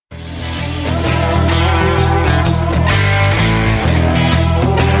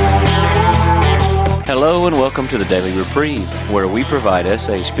Welcome to the Daily Reprieve, where we provide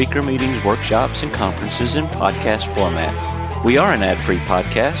SA speaker meetings, workshops, and conferences in podcast format. We are an ad-free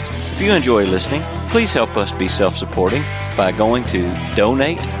podcast. If you enjoy listening, please help us be self-supporting by going to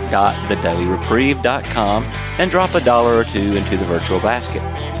donate.thedailyreprieve.com and drop $1 or $2 into the virtual basket.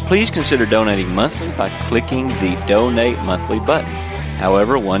 Please consider donating monthly by clicking the Donate Monthly button.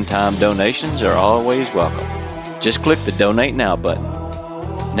 However, one-time donations are always welcome. Just click the Donate Now button.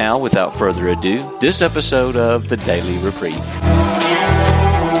 Now, without further ado, this episode of the Daily Reprieve.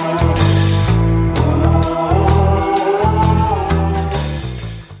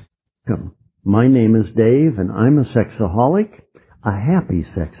 My name is Dave, and I'm a sexaholic, a happy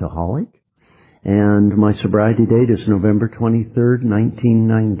sexaholic, and my sobriety date is November 23rd,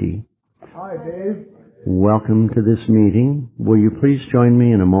 1990. Hi, Dave. Welcome to this meeting. Will you please join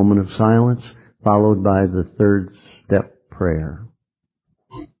me in a moment of silence, followed by the third step prayer?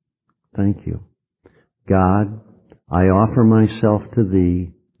 Thank you. God, I offer myself to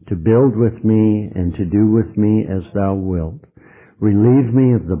Thee, to build with me and to do with me as Thou wilt. Relieve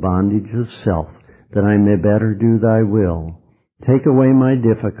me of the bondage of self, that I may better do Thy will. Take away my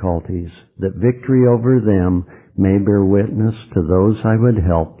difficulties, that victory over them may bear witness to those I would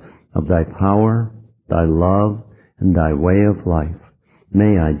help of Thy power, Thy love, and Thy way of life.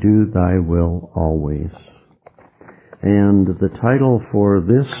 May I do Thy will always. And the title for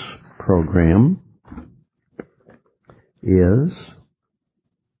this program is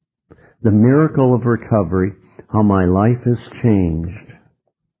The Miracle of Recovery, How My Life Has Changed.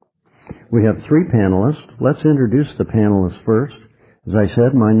 We have three panelists. Let's introduce the panelists first. As I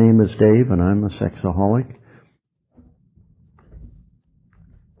said, my name is Dave, and I'm a sexaholic.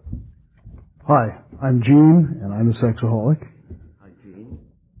 Hi, I'm Gene, and I'm a sexaholic. Hi, Gene.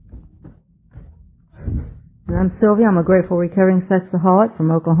 And I'm Sylvia. I'm a grateful recovering sexaholic from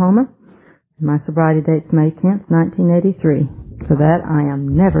Oklahoma. My sobriety date's May 10th, 1983. For that, I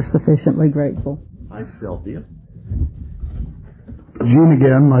am never sufficiently grateful. Hi, Sylvia. Gene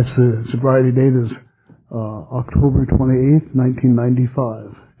again. My sobriety date is October 28th,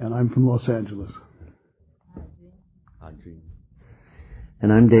 1995, and I'm from Los Angeles. Hi, Gene.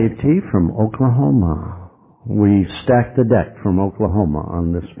 And I'm Dave T. from Oklahoma. We stacked the deck from Oklahoma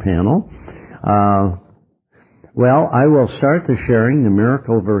on this panel. Well, I will start the sharing, the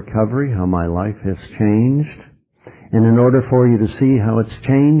miracle of recovery, how my life has changed. And in order for you to see how it's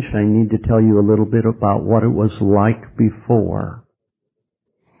changed, I need to tell you a little bit about what it was like before.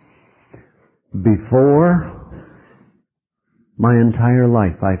 Before, my entire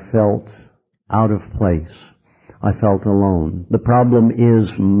life I felt out of place. I felt alone. The problem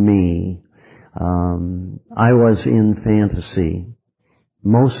is me. I was in fantasy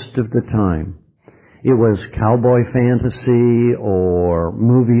most of the time. It was cowboy fantasy or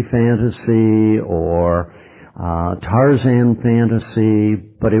movie fantasy or Tarzan fantasy,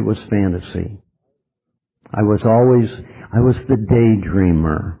 but it was fantasy. I was the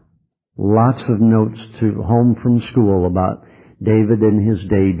daydreamer. Lots of notes to home from school about David and his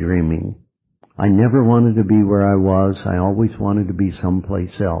daydreaming. I never wanted to be where I was. I always wanted to be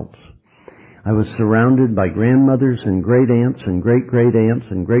someplace else. I was surrounded by grandmothers and great aunts and great-great aunts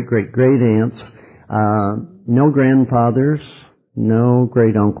and great-great-great aunts. No grandfathers, no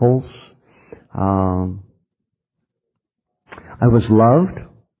great uncles. I was loved.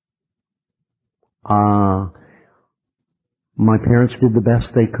 My parents did the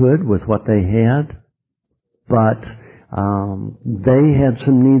best they could with what they had, but they had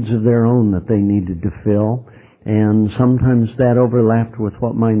some needs of their own that they needed to fill, and sometimes that overlapped with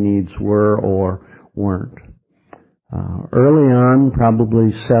what my needs were or weren't. Early on,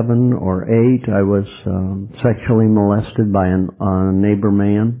 probably 7 or 8, I was sexually molested by a neighbor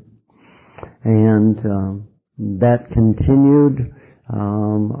man, and that continued.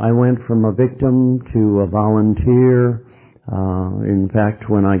 I went from a victim to a volunteer. In fact,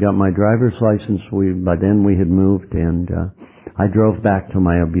 when I got my driver's license, by then we had moved, and I drove back to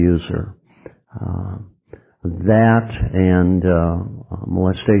my abuser. That and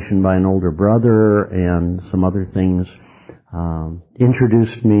molestation by an older brother and some other things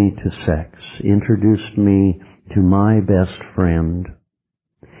introduced me to sex, introduced me to my best friend.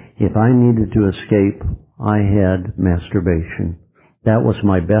 If I needed to escape, I had masturbation. That was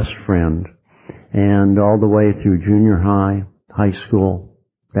my best friend. And all the way through junior high, high school,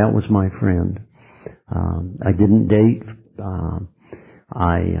 that was my friend. I didn't date.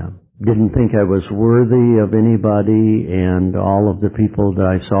 I didn't think I was worthy of anybody, and all of the people that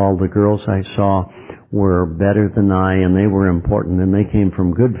I saw, the girls I saw, were better than I, and they were important, and they came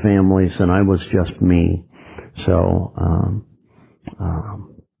from good families, and I was just me. So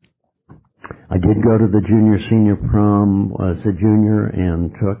I did go to the junior-senior prom as a junior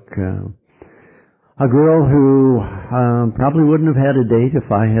and took a girl who probably wouldn't have had a date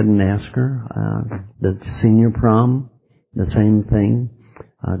if I hadn't asked her. The senior prom, the same thing.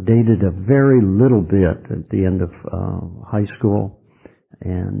 Dated a very little bit at the end of high school,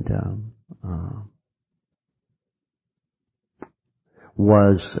 and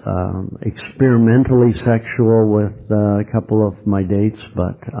was experimentally sexual with a couple of my dates,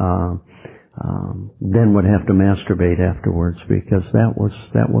 but then would have to masturbate afterwards because that was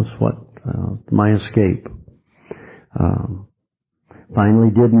what my escape. Finally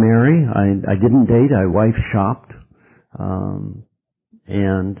did marry. I didn't date. I wife shopped,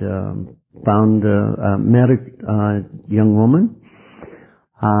 and met a young woman.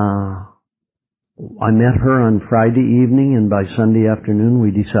 I met her on Friday evening, and by Sunday afternoon we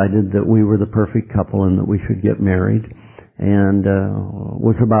decided that we were the perfect couple and that we should get married. And it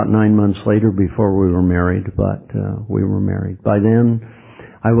was about 9 months later before we were married, but we were married. By then,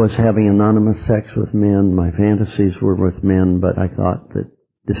 I was having anonymous sex with men. My fantasies were with men, but I thought that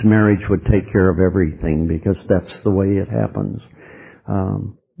this marriage would take care of everything because that's the way it happens.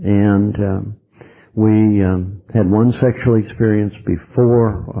 We had one sexual experience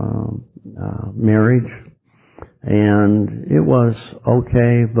before marriage, and it was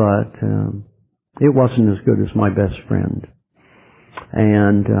okay, but it wasn't as good as my best friend.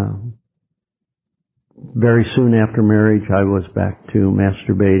 And very soon after marriage, I was back to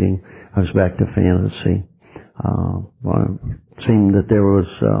masturbating. I was back to fantasy. It seemed that there was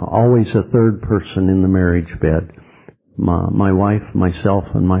always a third person in the marriage bed. My wife,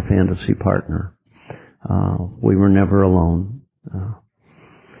 myself, and my fantasy partner. We were never alone.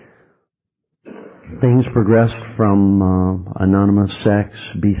 Things progressed from anonymous sex,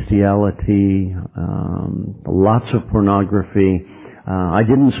 bestiality, lots of pornography. I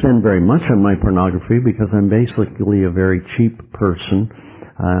didn't spend very much on my pornography because I'm basically a very cheap person,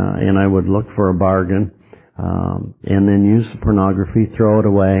 and I would look for a bargain, and then use the pornography, throw it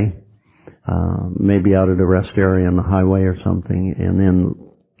away, maybe out at a rest area on the highway or something, and then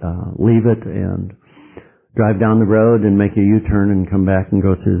leave it and drive down the road and make a U-turn and come back and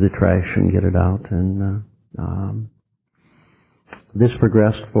go through the trash and get it out. And this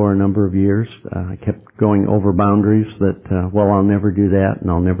progressed for a number of years. I kept going over boundaries that, well, I'll never do that, and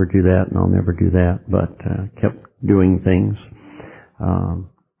I'll never do that, and I'll never do that, but kept doing things.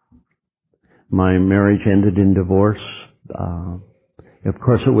 My marriage ended in divorce. Of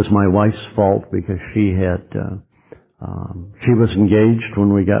course, it was my wife's fault because she was engaged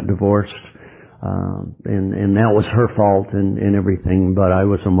when we got divorced. And that was her fault and everything, but I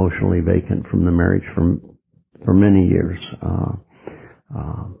was emotionally vacant from the marriage for many years.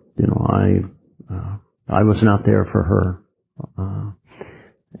 I was not there for her.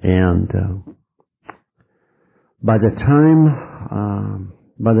 By the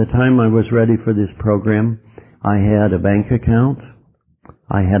time I was ready for this program, I had a bank account.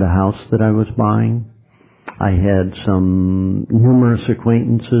 I had a house that I was buying. I had some numerous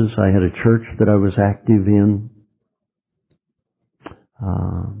acquaintances. I had a church that I was active in.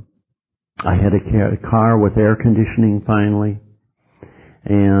 I had a car with air conditioning finally.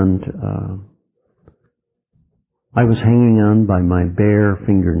 And I was hanging on by my bare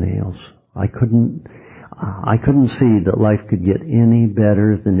fingernails. I couldn't see that life could get any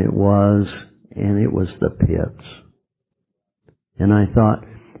better than it was, and it was the pits. And I thought,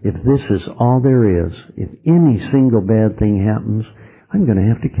 if this is all there is, if any single bad thing happens, I'm going to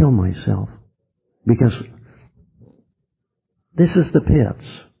have to kill myself. Because this is the pits.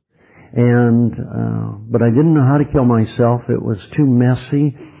 And, but I didn't know how to kill myself. It was too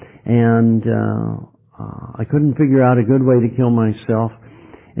messy, and I couldn't figure out a good way to kill myself.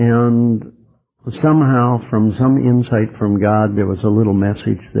 And somehow, from some insight from God, there was a little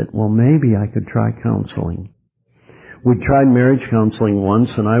message that, well, maybe I could try counseling. We tried marriage counseling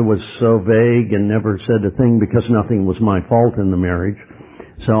once, and I was so vague and never said a thing because nothing was my fault in the marriage.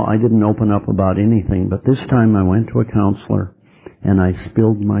 So I didn't open up about anything. But this time I went to a counselor, and I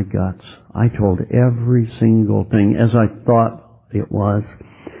spilled my guts. I told every single thing as I thought it was.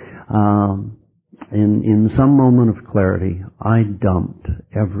 In some moment of clarity, I dumped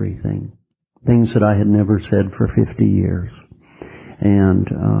everything. Things that I had never said for 50 years. And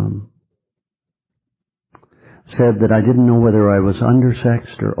said that I didn't know whether I was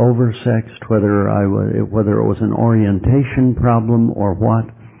undersexed or oversexed, whether it was an orientation problem or what,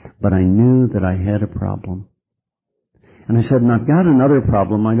 but I knew that I had a problem. And I said, and I've got another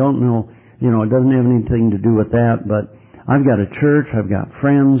problem. I don't know, it doesn't have anything to do with that, but I've got a church, I've got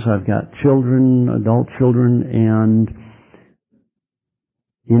friends, I've got children, adult children, and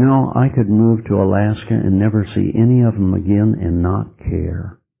You know, I could move to Alaska and never see any of them again and not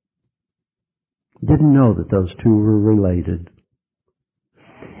care. Didn't know that those two were related.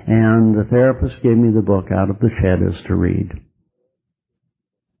 And the therapist gave me the book Out of the Shadows to read.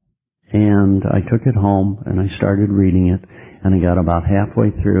 And I took it home and I started reading it, and I got about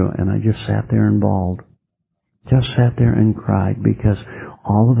halfway through and I just sat there and bawled. Just sat there and cried, because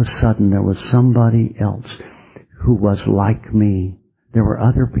all of a sudden there was somebody else who was like me. There were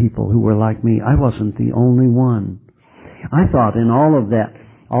other people who were like me. I wasn't the only one. I thought in all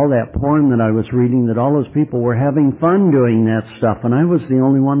that porn that I was reading, that all those people were having fun doing that stuff, and I was the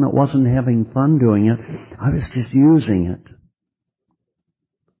only one that wasn't having fun doing it. I was just using it.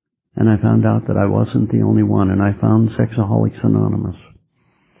 And I found out that I wasn't the only one, and I found Sexaholics Anonymous.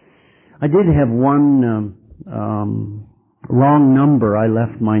 I did have one wrong number. I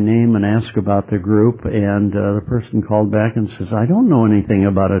left my name and asked about the group, and the person called back and says, I don't know anything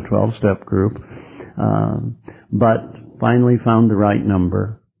about a 12-step group, but finally found the right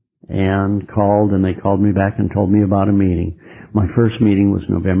number and called, and they called me back and told me about a meeting. My first meeting was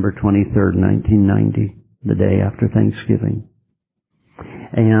November 23rd, 1990, the day after Thanksgiving.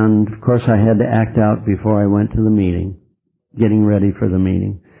 And, of course, I had to act out before I went to the meeting, getting ready for the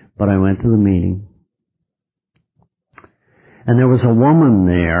meeting. But I went to the meeting. And there was a woman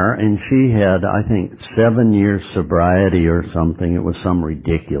there, and she had, I think, 7 years sobriety or something. It was some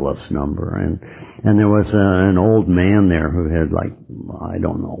ridiculous number. And there was an old man there who had, like, I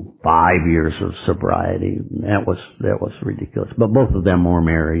don't know, 5 years of sobriety. That was ridiculous. But both of them were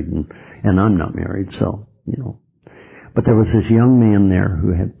married, and I'm not married, so, you know. But there was this young man there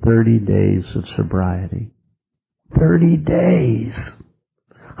who had 30 days of sobriety. 30 days!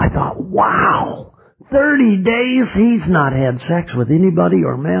 I thought, wow! 30 days he's not had sex with anybody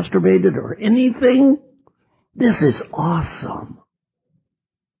or masturbated or anything? This is awesome.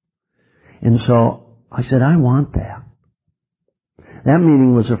 And so I said, I want that. That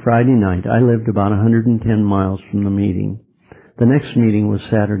meeting was a Friday night. I lived about 110 miles from the meeting. The next meeting was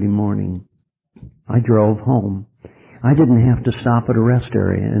Saturday morning. I drove home. I didn't have to stop at a rest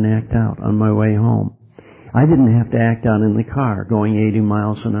area and act out on my way home. I didn't have to act out in the car going 80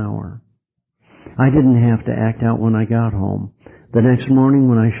 miles an hour. I didn't have to act out when I got home. The next morning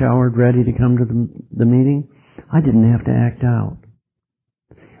when I showered ready to come to the meeting, I didn't have to act out.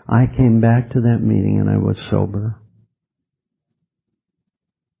 I came back to that meeting and I was sober.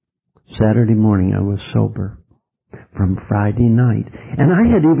 Saturday morning I was sober from Friday night. And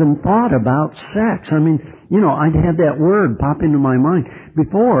I had even thought about sex. I mean, you know, I'd had that word pop into my mind.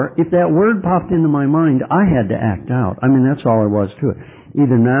 Before, if that word popped into my mind, I had to act out. I mean, that's all there was to it.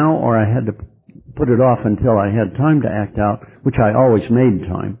 Either now or I had to put it off until I had time to act out, which I always made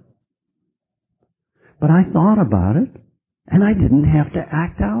time. But I thought about it, and I didn't have to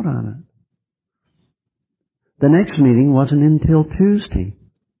act out on it. The next meeting wasn't until Tuesday,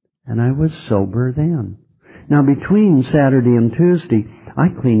 and I was sober then. Now, between Saturday and Tuesday, I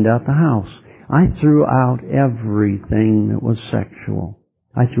cleaned out the house. I threw out everything that was sexual.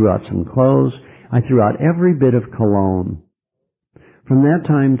 I threw out some clothes. I threw out every bit of cologne. From that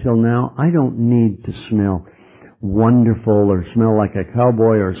time till now, I don't need to smell wonderful or smell like a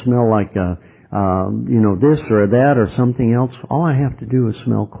cowboy or smell like a, this or that or something else. All I have to do is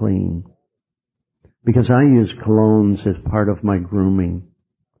smell clean. Because I use colognes as part of my grooming.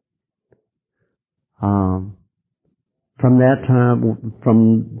 From that time,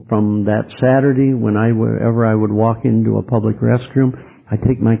 from that Saturday, whenever I would walk into a public restroom, I'd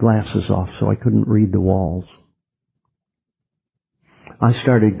take my glasses off so I couldn't read the walls. I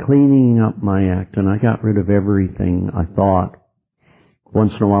started cleaning up my act, and I got rid of everything I thought.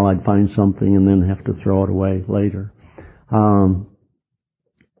 Once in a while I'd find something and then have to throw it away later. But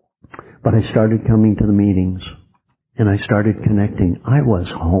I started coming to the meetings, and I started connecting. I was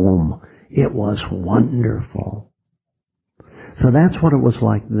home. It was wonderful. So that's what it was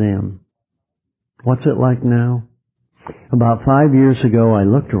like then. What's it like now? About 5 years ago, I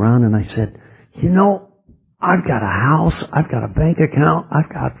looked around and I said, you know, I've got a house, I've got a bank account, I've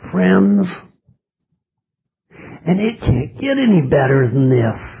got friends, and it can't get any better than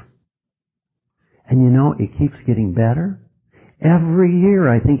this. And you know, it keeps getting better. Every year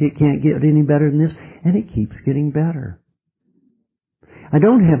I think it can't get any better than this, and it keeps getting better. I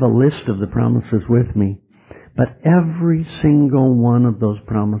don't have a list of the promises with me, but every single one of those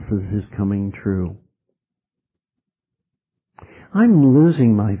promises is coming true. I'm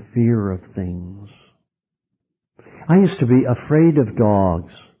losing my fear of things. I used to be afraid of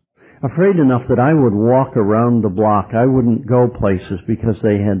dogs. Afraid enough that I would walk around the block. I wouldn't go places because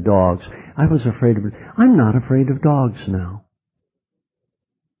they had dogs. I was afraid of it. I'm not afraid of dogs now.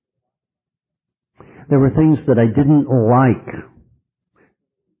 There were things that I didn't like.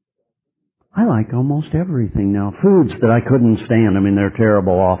 I like almost everything now. Foods that I couldn't stand. I mean, they're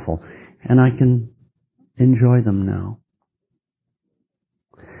terrible, awful. And I can enjoy them now.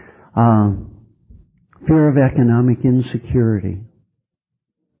 Fear of economic insecurity.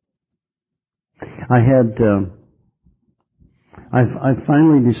 I've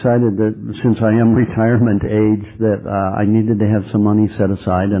finally decided that since I am retirement age that I needed to have some money set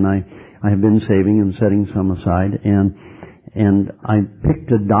aside, and I have been saving and setting some aside, and I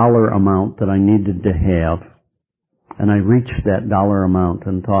picked a dollar amount that I needed to have, and I reached that dollar amount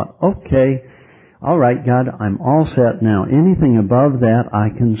and thought, okay, all right, God, I'm all set now. Anything above that I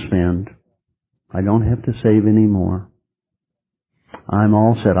can spend. I don't have to save any more. I'm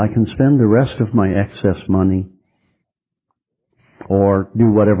all set. I can spend the rest of my excess money or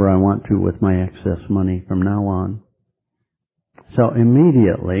do whatever I want to with my excess money from now on. So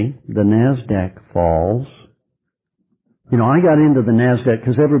immediately, the NASDAQ falls. You know, I got into the NASDAQ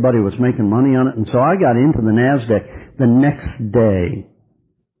because everybody was making money on it, and so I got into the NASDAQ. The next day,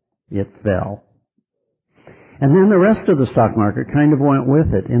 it fell. And then the rest of the stock market kind of went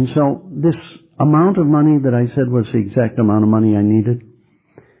with it. And so this amount of money that I said was the exact amount of money I needed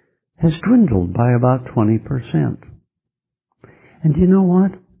has dwindled by about 20%. And you know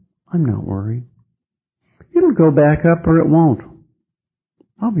what? I'm not worried. It'll go back up or it won't.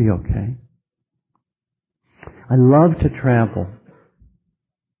 I'll be okay. I love to travel.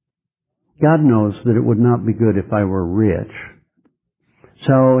 God knows that it would not be good if I were rich.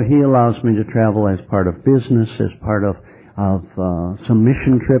 So He allows me to travel as part of business, as part of some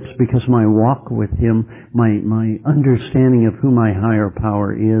mission trips, because my walk with Him, my understanding of who my higher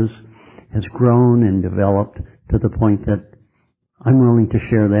power is, has grown and developed to the point that I'm willing to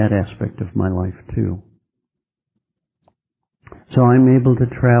share that aspect of my life too. So I'm able to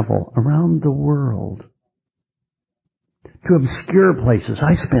travel around the world to obscure places.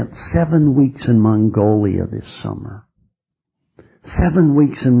 I spent 7 weeks in Mongolia this summer. 7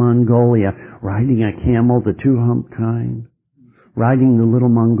 weeks in Mongolia, riding a camel, the two-hump kind, riding the little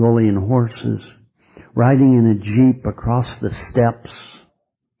Mongolian horses, riding in a jeep across the steppes,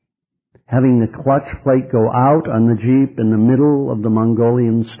 having the clutch plate go out on the jeep in the middle of the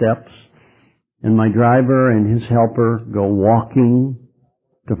Mongolian steppes, and my driver and his helper go walking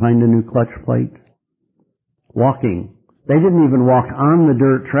to find a new clutch plate. Walking. They didn't even walk on the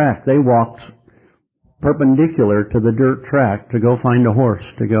dirt track. They walked perpendicular to the dirt track to go find a horse,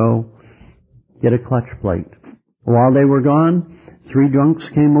 to go get a clutch plate. While they were gone, 3 drunks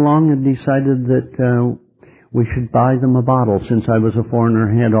came along and decided that we should buy them a bottle, since I was a foreigner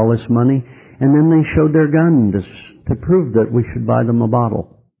and had all this money. And then they showed their gun to prove that we should buy them a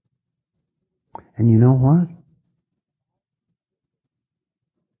bottle. And you know what?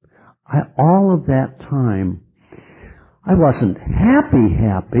 All of that time, I wasn't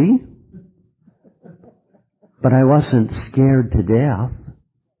happy, but I wasn't scared to death.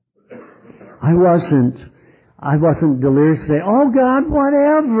 I wasn't delirious to say, oh God,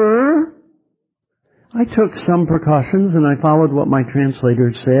 whatever. I took some precautions and I followed what my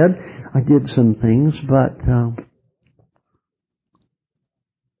translator said. I did some things, but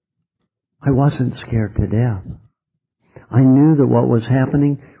I wasn't scared to death. I knew that what was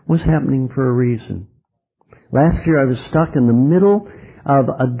happening for a reason. Last year I was stuck in the middle of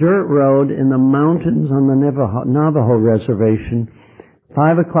a dirt road in the mountains on the Navajo reservation,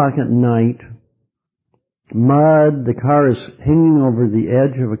 5 o'clock at night, mud, the car is hanging over the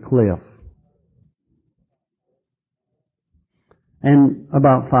edge of a cliff. And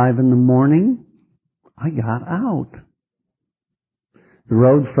about 5 in the morning, I got out. The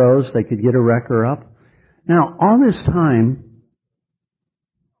road froze, they could get a wrecker up. Now, all this time,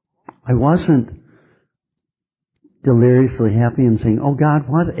 I wasn't deliriously happy and saying, oh God,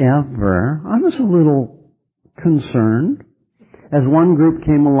 whatever. I was a little concerned. As one group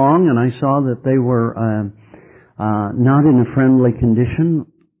came along and I saw that they were not in a friendly condition,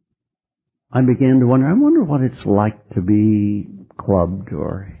 I began to wonder, I wonder what it's like to be clubbed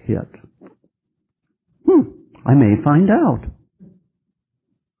or hit. I may find out.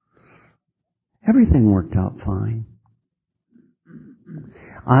 Everything worked out fine.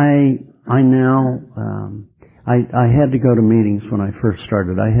 I had to go to meetings when I first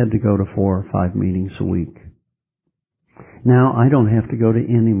started. I had to go to 4 or 5 meetings a week. Now I don't have to go to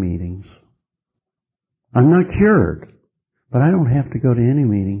any meetings. I'm not cured, but I don't have to go to any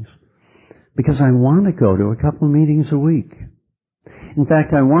meetings because I want to go to a couple of meetings a week. In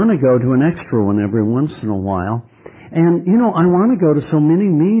fact, I want to go to an extra one every once in a while. And, you know, I want to go to so many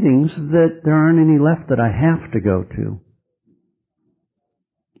meetings that there aren't any left that I have to go to.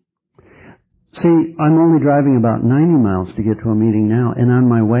 See, I'm only driving about 90 miles to get to a meeting now, and on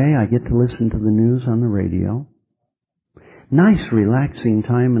my way I get to listen to the news on the radio. Nice, relaxing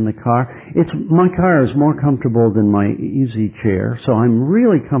time in the car. My car is more comfortable than my easy chair, so I'm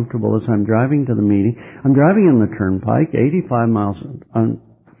really comfortable as I'm driving to the meeting. I'm driving in the turnpike, 75 miles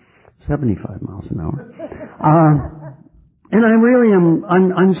an hour. And I really am,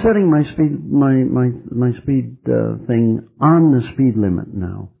 I'm setting my speed, my speed, thing on the speed limit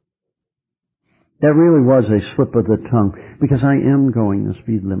now. That really was a slip of the tongue, because I am going the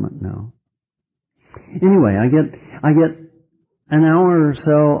speed limit now. Anyway, I get an hour or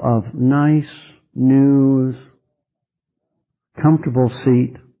so of nice news, comfortable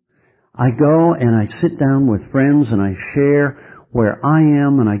seat. I go and I sit down with friends and I share where I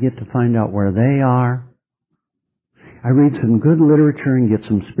am, and I get to find out where they are. I read some good literature and get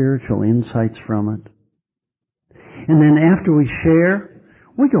some spiritual insights from it. And then after we share,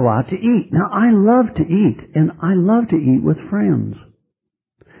 we go out to eat. Now, I love to eat, and I love to eat with friends.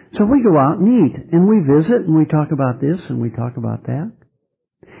 So we go out and eat, and we visit, and we talk about this, and we talk about that.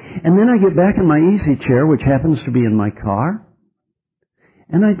 And then I get back in my easy chair, which happens to be in my car,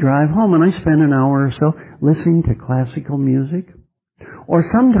 and I drive home, and I spend an hour or so listening to classical music, or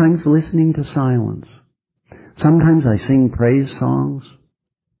sometimes listening to silence. Sometimes I sing praise songs.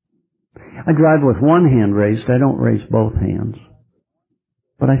 I drive with one hand raised. I don't raise both hands.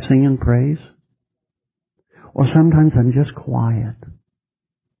 But I sing in praise. Or sometimes I'm just quiet.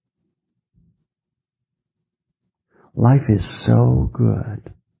 Life is so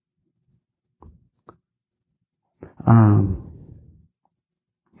good. I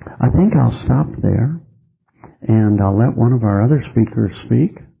think I'll stop there, and I'll let one of our other speakers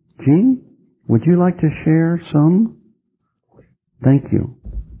speak. Gene, would you like to share some? Thank you.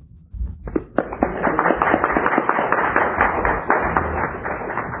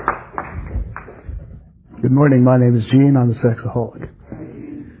 Good morning. My name is Gene. I'm a sexaholic.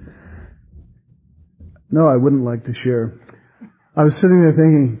 No, I wouldn't like to share. I was sitting there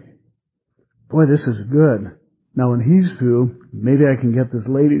thinking, boy, this is good. Now, when he's through, maybe I can get this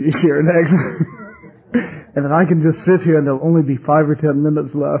lady to share next. And then I can just sit here and there'll only be 5 or 10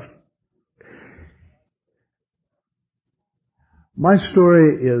 minutes left. My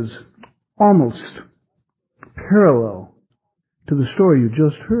story is almost parallel to the story you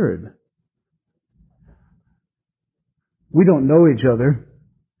just heard. We don't know each other,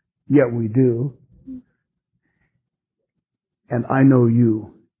 yet we do. And I know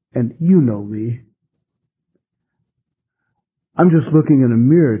you, and you know me. I'm just looking in a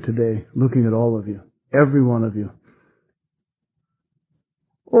mirror today, looking at all of you, every one of you.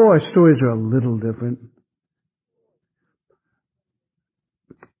 Oh, our stories are a little different.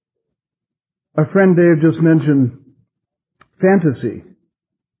 Our friend Dave just mentioned fantasy.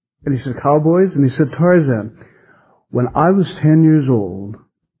 And he said cowboys, and he said Tarzan. When I was 10 years old,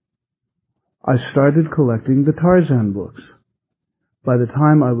 I started collecting the Tarzan books. By the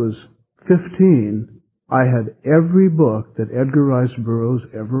time I was 15, I had every book that Edgar Rice Burroughs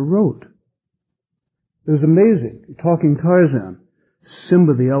ever wrote. It was amazing. Talking Tarzan,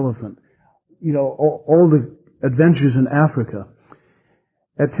 Simba the elephant, all the adventures in Africa.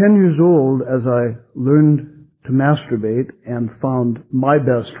 At 10 years old, as I learned to masturbate and found my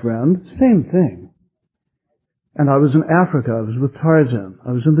best friend, same thing. And I was in Africa. I was with Tarzan.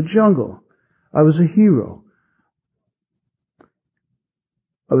 I was in the jungle. I was a hero.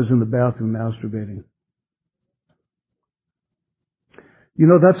 I was in the bathroom masturbating.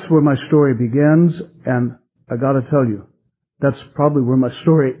 That's where my story begins, and I gotta tell you, that's probably where my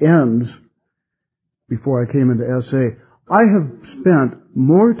story ends before I came into SA. I have spent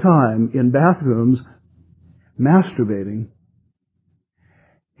more time in bathrooms masturbating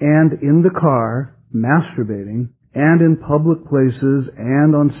and in the car masturbating and in public places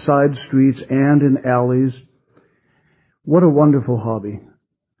and on side streets and in alleys. What a wonderful hobby.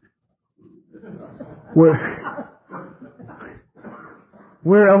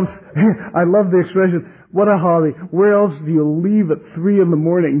 Where else, I love the expression, what a hobby. Where else do you leave at 3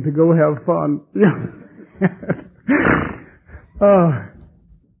 a.m. to go have fun?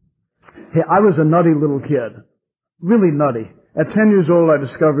 Hey, I was a nutty little kid. Really nutty. At 10 years old, I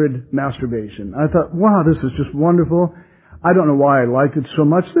discovered masturbation. I thought, wow, this is just wonderful. I don't know why I liked it so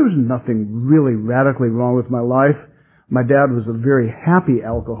much. There was nothing really radically wrong with my life. My dad was a very happy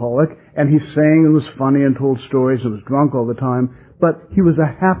alcoholic, and he sang and was funny and told stories and was drunk all the time, but he was a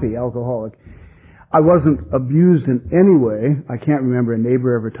happy alcoholic. I wasn't abused in any way. I can't remember a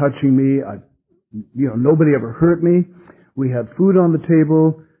neighbor ever touching me. Nobody ever hurt me. We had food on the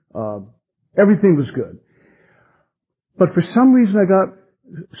table. Everything was good. But for some reason I got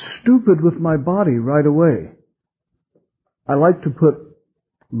stupid with my body right away. I like to put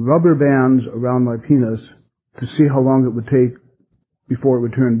rubber bands around my penis to see how long it would take before it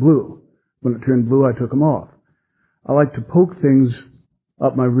would turn blue. When it turned blue, I took them off. I like to poke things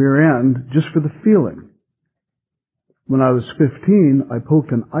up my rear end just for the feeling. When I was 15, I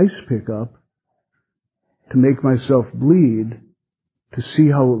poked an ice pick up to make myself bleed to see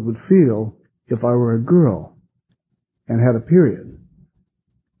how it would feel if I were a girl and had a period.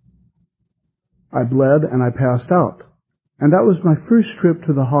 I bled and I passed out. And that was my first trip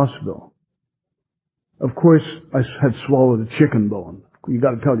to the hospital. Of course, I had swallowed a chicken bone. You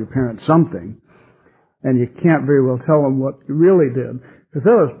got to tell your parents something. And you can't very well tell them what you really did, because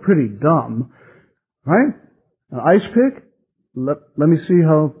that was pretty dumb. Right? An ice pick? Let me see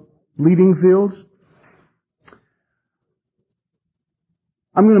how bleeding feels.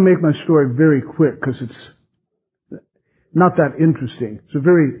 I'm going to make my story very quick because it's not that interesting. It's a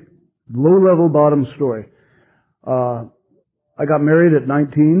very low-level bottom story. I got married at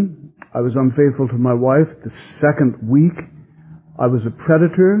 19. I was unfaithful to my wife the second week. I was a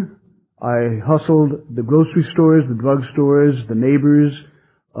predator. I hustled the grocery stores, the drug stores, the neighbors,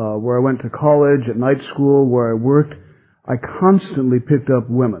 where I went to college, at night school, where I worked. I constantly picked up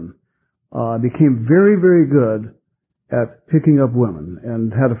women. I became very, very good at picking up women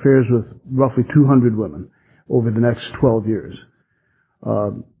and had affairs with roughly 200 women over the next 12 years.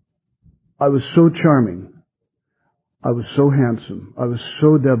 I was so charming. I was so handsome. I was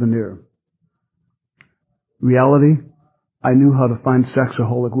so debonair. Reality, I knew how to find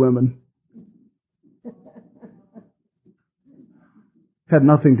sexaholic women. Had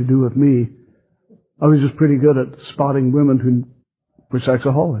nothing to do with me. I was just pretty good at spotting women who were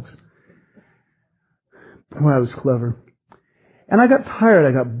sexaholics. Boy, I was clever. And I got tired.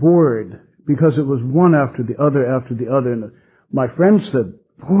 I got bored because it was one after the other after the other. And my friends said,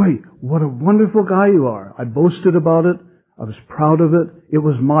 "Boy, what a wonderful guy you are." I boasted about it. I was proud of it. It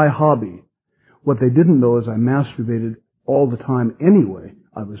was my hobby. What they didn't know is I masturbated all the time anyway.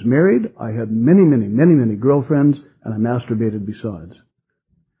 I was married. I had many girlfriends, and I masturbated besides.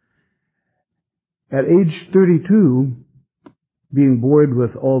 At age 32, being bored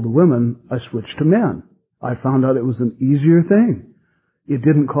with all the women, I switched to men. I found out it was an easier thing. It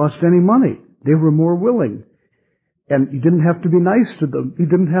didn't cost any money. They were more willing. And you didn't have to be nice to them. You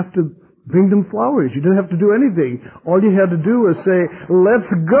didn't have to bring them flowers. You didn't have to do anything. All you had to do was say,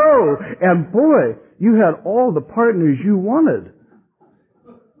 "Let's go." And boy, you had all the partners you wanted.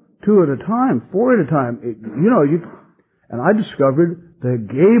 2 at a time, 4 at a time. And I discovered the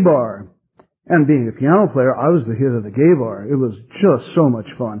gay bar. And being a piano player, I was the hit of the gay bar. It was just so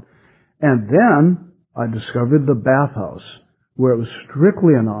much fun. And then I discovered the bathhouse, where it was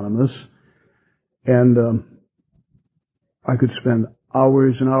strictly anonymous, and I could spend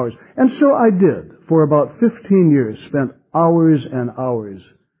hours and hours. And so I did. For about 15 years, spent hours and hours.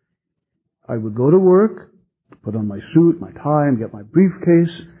 I would go to work, put on my suit, my tie, and get my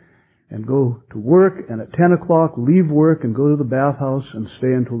briefcase, and go to work, and at 10 o'clock, leave work and go to the bathhouse and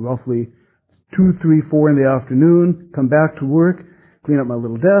stay until roughly 2, 3, 4 in the afternoon, come back to work, clean up my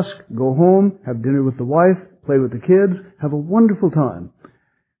little desk, go home, have dinner with the wife, play with the kids, have a wonderful time.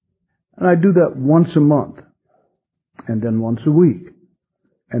 And I do that once a month, and then once a week,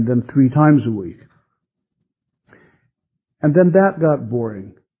 and then 3 times a week. And then that got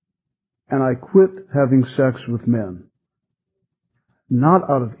boring, and I quit having sex with men. Not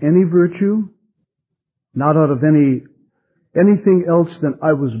out of any virtue, not out of anything else than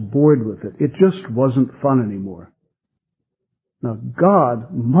I was bored with it. It just wasn't fun anymore. Now,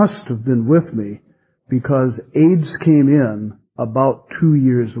 God must have been with me, because AIDS came in about 2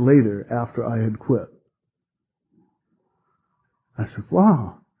 years later after I had quit. I said,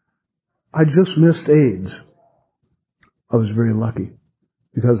 wow, I just missed AIDS. I was very lucky,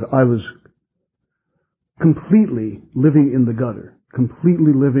 because I was completely living in the gutter,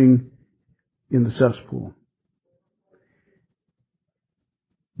 completely living in the cesspool.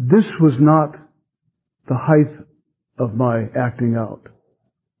 This was not the height of my acting out.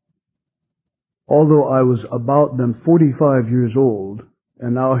 Although I was about then 45 years old,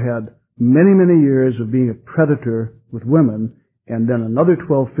 and now had many years of being a predator with women, and then another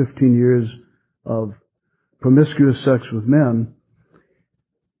 12, 15 years of promiscuous sex with men,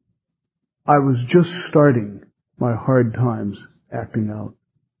 I was just starting my hard times acting out.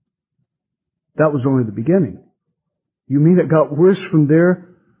 That was only the beginning. You mean it got worse from there?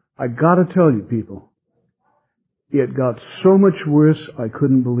 I gotta tell you, people, it got so much worse I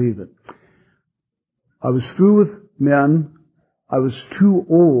couldn't believe it. I was through with men. I was too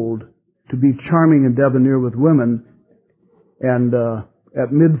old to be charming and debonair with women, and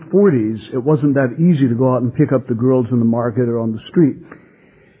at mid-40s, it wasn't that easy to go out and pick up the girls in the market or on the street.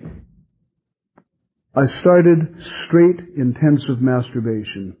 I started straight intensive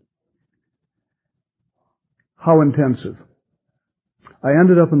masturbation. How intensive? I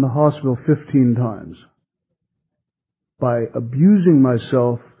ended up in the hospital 15 times by abusing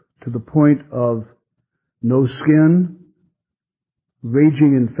myself to the point of no skin,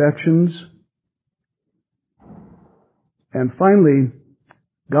 raging infections, and finally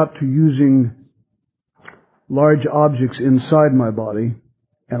got to using large objects inside my body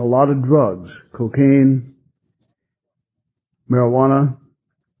and a lot of drugs, cocaine, marijuana,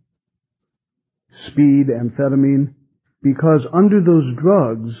 speed, amphetamine, because under those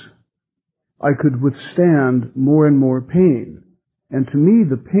drugs I could withstand more and more pain. And to me,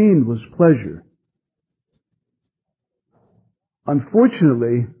 the pain was pleasure.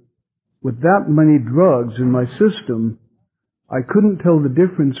 Unfortunately, with that many drugs in my system, I couldn't tell the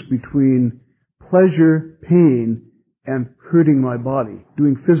difference between pleasure, pain, and hurting my body,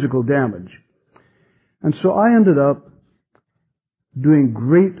 doing physical damage. And so I ended up doing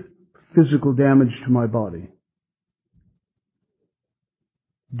great physical damage to my body.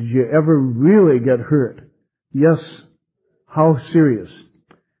 Did you ever really get hurt? Yes. How serious?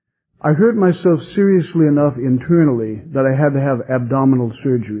 I hurt myself seriously enough internally that I had to have abdominal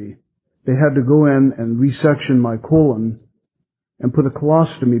surgery. They had to go in and resection my colon and put a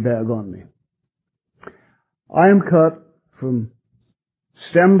colostomy bag on me. I am cut from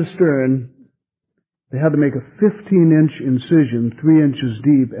stem to stern. They had to make a 15-inch incision, 3 inches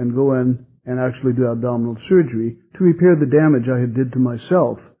deep, and go in and actually do abdominal surgery to repair the damage I had did to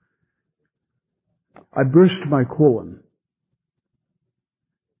myself. I burst my colon.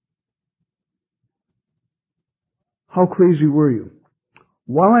 How crazy were you?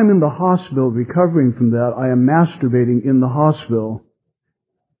 While I'm in the hospital recovering from that, I am masturbating in the hospital.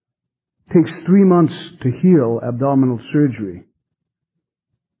 It takes 3 months to heal abdominal surgery.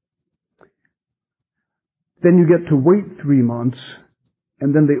 Then you get to wait 3 months,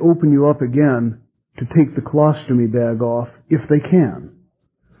 and then they open you up again to take the colostomy bag off, if they can.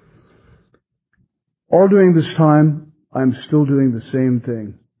 All during this time, I'm still doing the same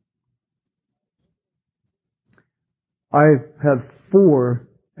thing. I've had 4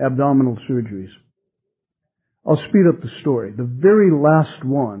 abdominal surgeries. I'll speed up the story. The very last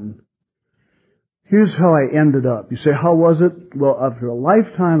one, here's how I ended up. You say, how was it? Well, after a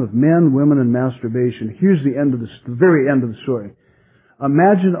lifetime of men, women, and masturbation, here's the very end of the story.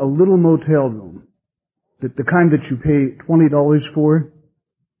 Imagine a little motel room, the kind that you pay $20 for.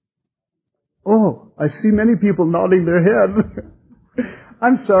 Oh, I see many people nodding their head.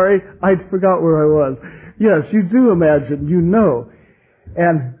 I'm sorry, I forgot where I was. Yes, you do imagine, you know.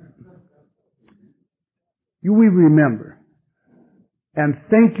 And we remember. And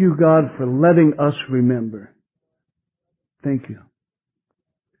thank you, God, for letting us remember. Thank you.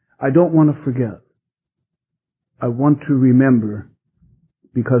 I don't want to forget. I want to remember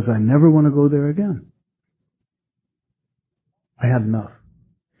because I never want to go there again. I had enough.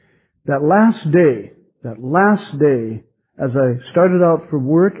 That last day, as I started out for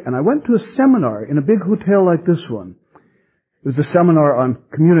work, and I went to a seminar in a big hotel like this one. It was a seminar on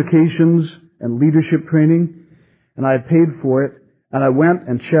communications and leadership training, and I had paid for it, and I went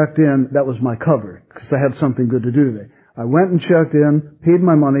and checked in. That was my cover, because I had something good to do today. I went and checked in, paid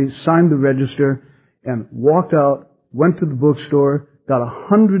my money, signed the register, and walked out, went to the bookstore, got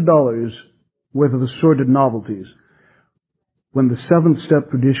 $100 worth of assorted novelties. When the 7th step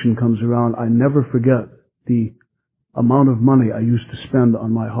tradition comes around, I never forget the amount of money I used to spend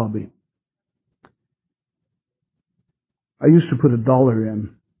on my hobby. I used to put $1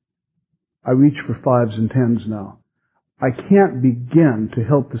 in. I reach for 5s and 10s now. I can't begin to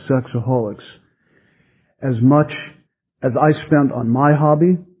help the sexaholics as much as I spent on my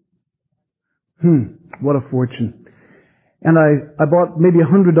hobby. What a fortune. And I bought maybe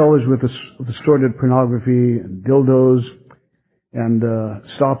 $100 worth of assorted pornography and dildos, and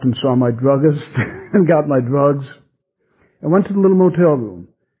stopped and saw my druggist and got my drugs. I went to the little motel room.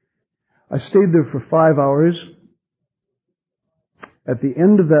 I stayed there for 5 hours. At the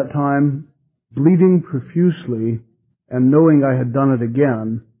end of that time, bleeding profusely and knowing I had done it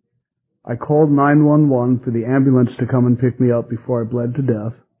again, I called 911 for the ambulance to come and pick me up before I bled to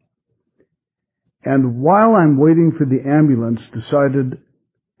death. And while I'm waiting for the ambulance, decided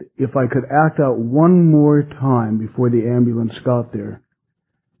if I could act out one more time before the ambulance got there,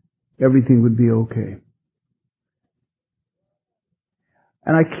 everything would be okay.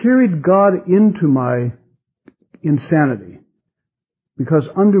 And I carried God into my insanity, because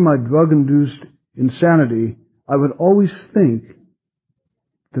under my drug-induced insanity, I would always think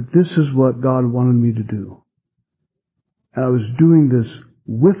that this is what God wanted me to do. And I was doing this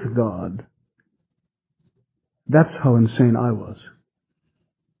with God. That's how insane I was.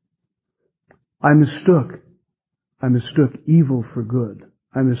 I mistook evil for good.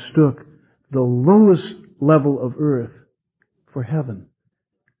 I mistook the lowest level of earth for heaven.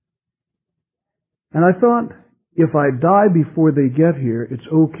 And I thought, if I die before they get here, it's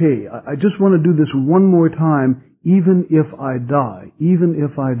okay. I just want to do this one more time, even if I die. Even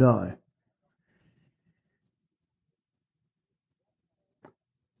if I die.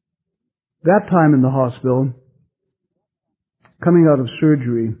 That time in the hospital, coming out of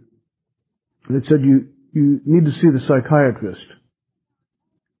surgery, it said, you need to see the psychiatrist.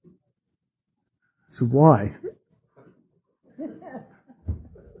 So why?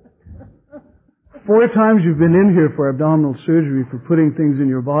 4 times you've been in here for abdominal surgery for putting things in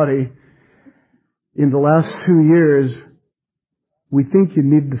your body. In the last 2 years, we think you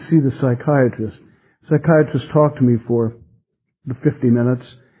need to see the psychiatrist. The psychiatrist talked to me for the 50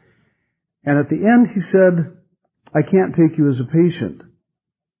 minutes. And at the end he said, I can't take you as a patient.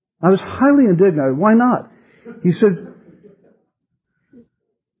 I was highly indignant. Why not? He said,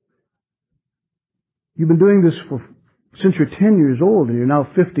 you've been doing this since you're 10 years old and you're now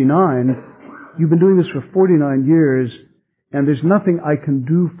 59. You've been doing this for 49 years, and there's nothing I can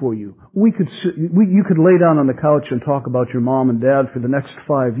do for you. You could lay down on the couch and talk about your mom and dad for the next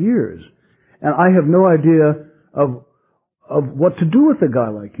 5 years, and I have no idea of what to do with a guy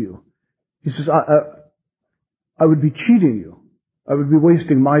like you. He says, I would be cheating you. I would be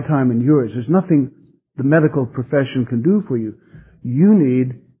wasting my time and yours. There's nothing the medical profession can do for you. You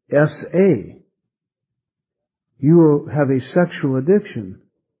need SA. You have a sexual addiction.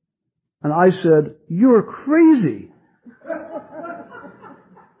 And I said, you're crazy.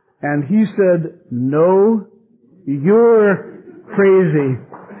 And he said, no, you're crazy.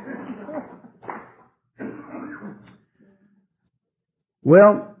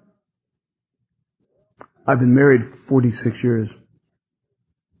 Well, I've been married 46 years.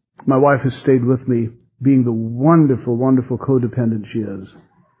 My wife has stayed with me, being the wonderful, wonderful codependent she is.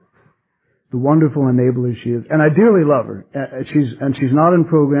 The wonderful enabler she is. And I dearly love her. She's not in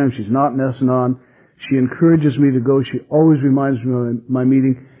programs. She's not in S&On. She encourages me to go. She always reminds me of my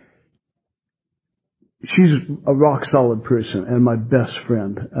meeting. She's a rock solid person and my best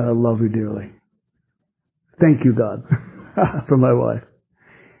friend. And I love her dearly. Thank you, God, for my wife.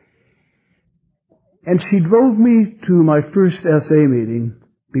 And she drove me to my first SA meeting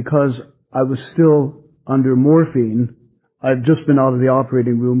because I was still under morphine. I'd just been out of the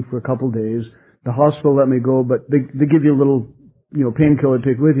operating room for a couple of days. The hospital let me go, but they give you a little, painkiller to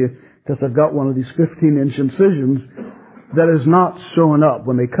take with you because I've got one of these 15-inch incisions that is not sewn up.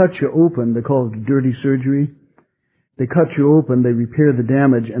 When they cut you open, they call it dirty surgery. They cut you open, they repair the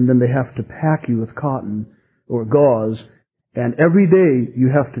damage, and then they have to pack you with cotton or gauze. And every day you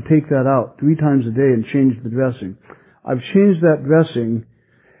have to take that out 3 times a day and change the dressing. I've changed that dressing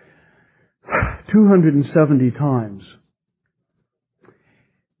 270 times.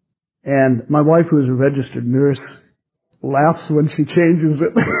 And my wife, who is a registered nurse, laughs when she changes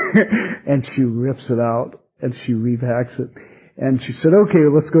it, and she rips it out, and she repacks it. And she said, okay,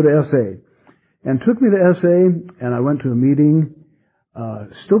 let's go to SA. And took me to SA, and I went to a meeting,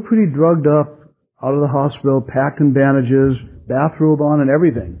 still pretty drugged up, out of the hospital, packed in bandages, bathrobe on and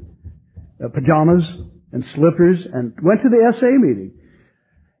everything. Pajamas and slippers, and went to the SA meeting.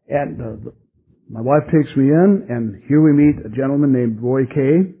 And my wife takes me in, and here we meet a gentleman named Roy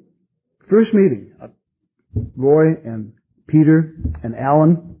Kay. First meeting, Roy and Peter and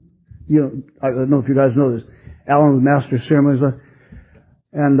Alan. I don't know if you guys know this. Alan was master of ceremonies.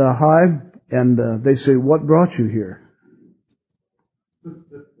 And hi, and they say, what brought you here?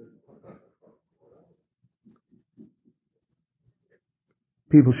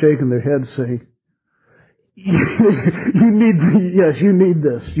 People shaking their heads say, you need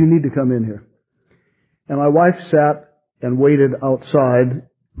this. You need to come in here. And my wife sat and waited outside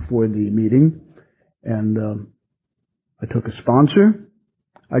for the meeting, and I took a sponsor.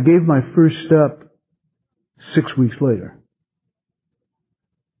 I gave my first step 6 weeks later.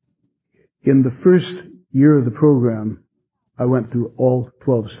 In the first year of the program, I went through all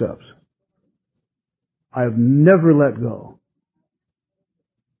 12 steps. I have never let go.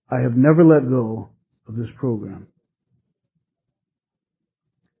 I have never let go of this program.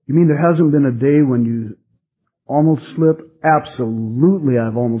 You mean there hasn't been a day when you almost slipped? Absolutely,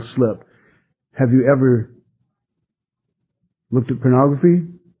 I've almost slipped. Have you ever looked at pornography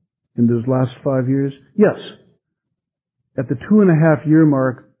in those last 5 years? Yes. At the 2.5 year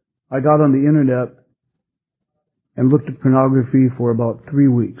mark, I got on the internet and looked at pornography for about 3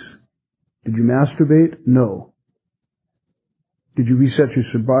 weeks. Did you masturbate? No. Did you reset your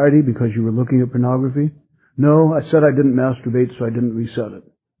sobriety because you were looking at pornography? No, I said I didn't masturbate, so I didn't reset it.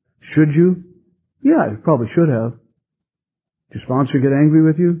 Should you? Yeah, you probably should have. Did your sponsor get angry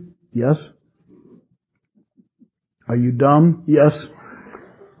with you? Yes. Are you dumb? Yes.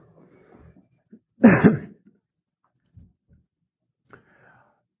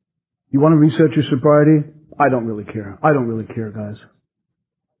 You want to reset your sobriety? I don't really care. I don't really care, guys.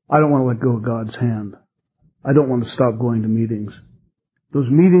 I don't want to let go of God's hand. I don't want to stop going to meetings. Those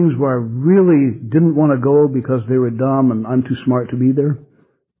meetings where I really didn't want to go because they were dumb and I'm too smart to be there.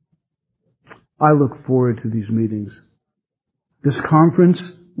 I look forward to these meetings. This conference,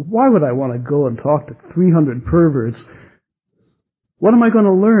 why would I want to go and talk to 300 perverts? What am I going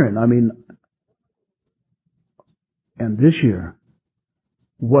to learn? I mean, and this year,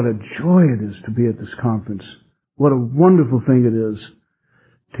 what a joy it is to be at this conference. What a wonderful thing it is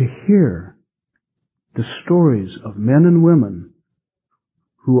to hear the stories of men and women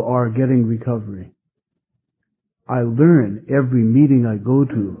who are getting recovery. I learn every meeting I go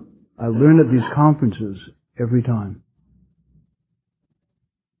to. I learn at these conferences every time.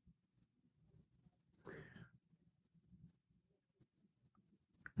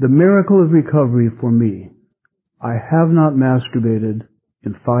 The miracle of recovery for me, I have not masturbated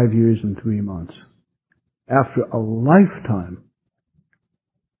in 5 years and 3 months. After a lifetime,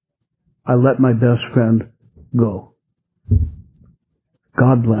 I let my best friend go.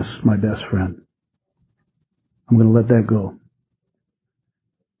 God bless my best friend. I'm going to let that go.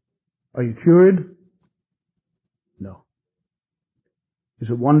 Are you cured? No. Is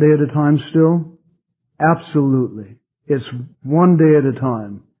it one day at a time still? Absolutely. It's one day at a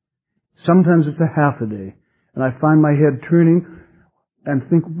time. Sometimes it's a half a day. And I find my head turning and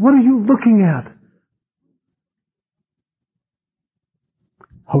think, what are you looking at?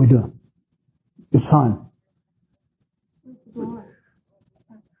 How are we doing? It's time.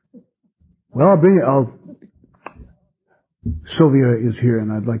 Well, Sylvia is here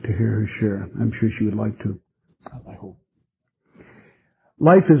and I'd like to hear her share. I'm sure she would like to. I hope.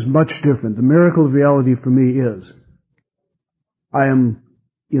 Life is much different. The miracle of reality for me is I am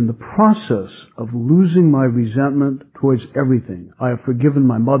in the process of losing my resentment towards everything. I have forgiven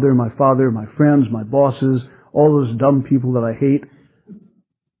my mother, my father, my friends, my bosses, all those dumb people that I hate.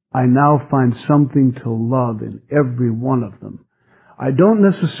 I now find something to love in every one of them. I don't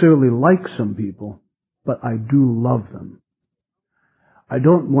necessarily like some people, but I do love them. I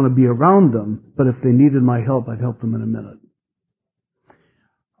don't want to be around them, but if they needed my help, I'd help them in a minute.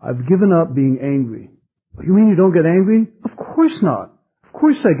 I've given up being angry. You mean you don't get angry? Of course not. Of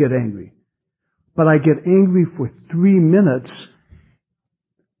course I get angry. But I get angry for 3 minutes,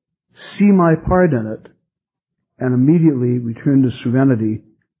 see my part in it, and immediately return to serenity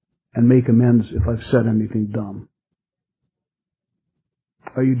and make amends if I've said anything dumb.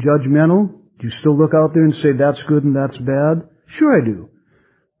 Are you judgmental? Do you still look out there and say that's good and that's bad? Sure I do.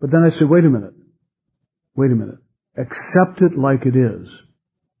 But then I say, wait a minute. Accept it like it is.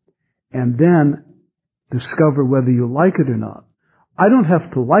 And then discover whether you like it or not. I don't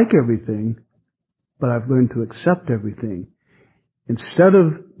have to like everything, but I've learned to accept everything. Instead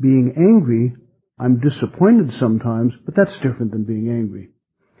of being angry, I'm disappointed sometimes, but that's different than being angry.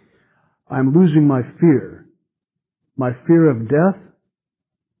 I'm losing my fear. My fear of death,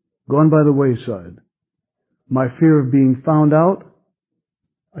 gone by the wayside. My fear of being found out,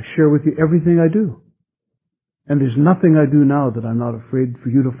 I share with you everything I do. And there's nothing I do now that I'm not afraid for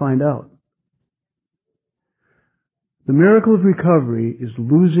you to find out. The miracle of recovery is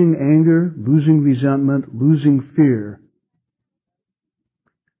losing anger, losing resentment, losing fear,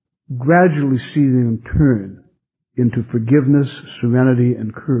 gradually seeing them turn into forgiveness, serenity,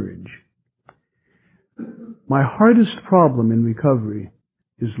 and courage. My hardest problem in recovery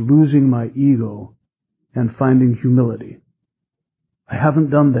is losing my ego and finding humility. I haven't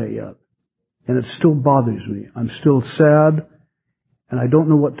done that yet, and it still bothers me. I'm still sad, and I don't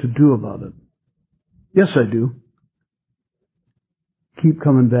know what to do about it. Yes, I do. Keep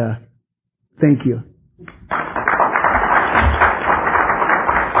coming back. Thank you.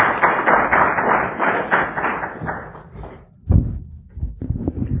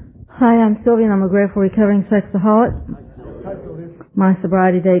 Hi, I'm Sylvia, and I'm a grateful recovering sexaholic. My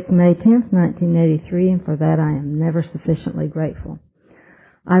sobriety date's May 10th, 1983, and for that I am never sufficiently grateful.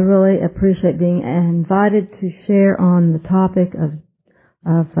 I really appreciate being invited to share on the topic of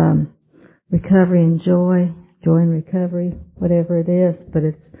recovery and joy and recovery, whatever it is, but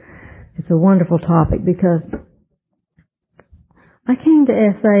it's a wonderful topic because I came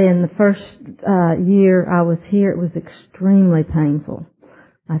to SA in the first year I was here, it was extremely painful.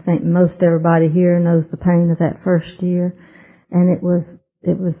 I think most everybody here knows the pain of that first year, and it was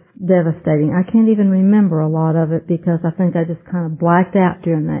devastating. I can't even remember a lot of it because I think I just kind of blacked out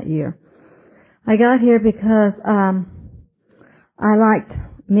during that year. I got here because I liked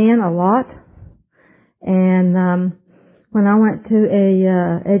men a lot, and when I went to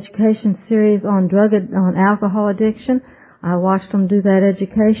a education series on alcohol addiction, I watched them do that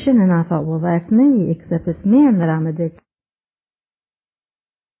education, and I thought, well, that's me, except it's men that I'm addicted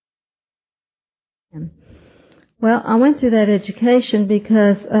to. Well, I went through that education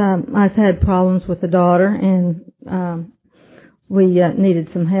because I've had problems with the daughter, and we needed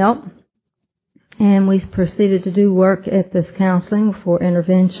some help. And we proceeded to do work at this counseling for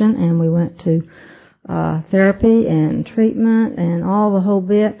intervention, and we went to therapy and treatment and all the whole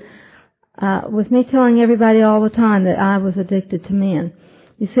bit. With me telling everybody all the time that I was addicted to men.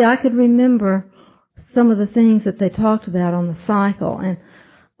 You see, I could remember some of the things that they talked about on the cycle, and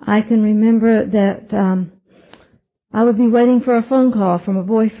I can remember that I would be waiting for a phone call from a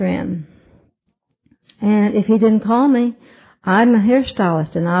boyfriend. And if he didn't call me, I'm a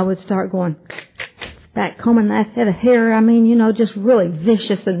hairstylist, and I would start going back combing that head of hair. I mean, just really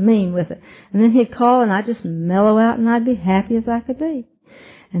vicious and mean with it. And then he'd call, and I'd just mellow out, and I'd be happy as I could be.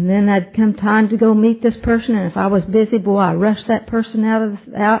 And then I'd come time to go meet this person, and if I was busy, boy, I'd rush that person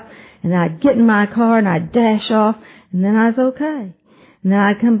out, and I'd get in my car, and I'd dash off, and then I was okay. And then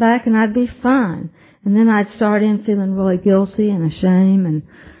I'd come back, and I'd be fine. And then I'd start in feeling really guilty and ashamed,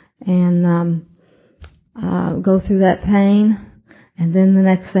 and go through that pain. And then the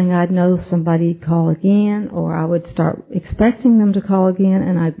next thing I'd know, somebody'd call again, or I would start expecting them to call again,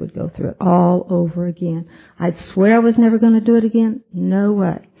 and I would go through it all over again. I'd swear I was never going to do it again. No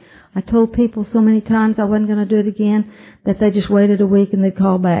way. I told people so many times I wasn't going to do it again that they just waited a week and they'd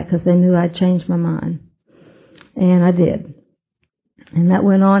call back because they knew I'd changed my mind. And I did. And that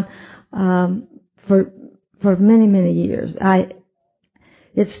went on for many, many years.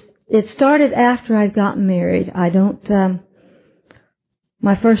 It started after I'd gotten married.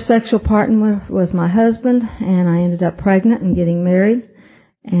 My first sexual partner was my husband, and I ended up pregnant and getting married.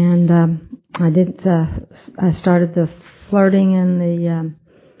 And I started the flirting and the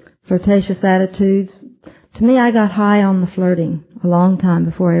flirtatious attitudes. To me, I got high on the flirting a long time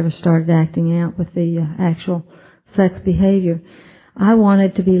before I ever started acting out with the actual sex behavior. I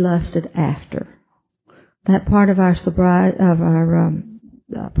wanted to be lusted after. That part of our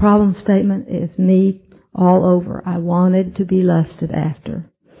problem statement is me all over. I wanted to be lusted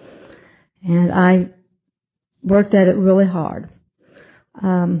after. And I worked at it really hard.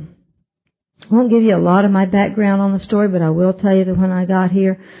 I won't give you a lot of my background on the story, but I will tell you that when I got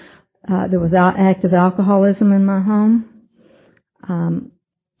here, there was active alcoholism in my home.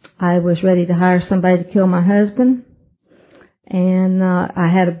 I was ready to hire somebody to kill my husband. And I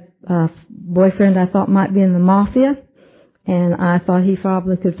had a boyfriend I thought might be in the mafia. And I thought he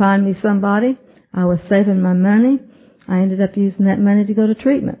probably could find me somebody. I was saving my money. I ended up using that money to go to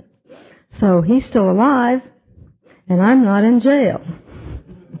treatment. So he's still alive, and I'm not in jail.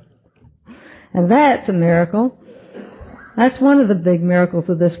 And that's a miracle. That's one of the big miracles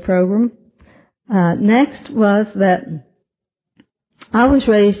of this program. Next was that I was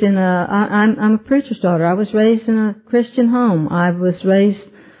raised I'm a preacher's daughter. I was raised in a Christian home. I was raised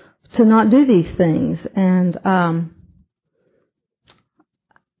to not do these things, and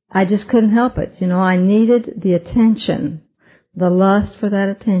I just couldn't help it. I needed the attention. The lust for that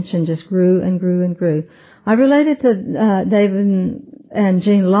attention just grew and grew and grew. I related to David and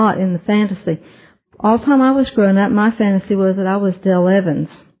Jean Lott in the fantasy. All the time I was growing up, my fantasy was that I was Dale Evans,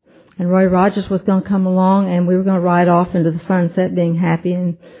 and Roy Rogers was going to come along, and we were going to ride off into the sunset being happy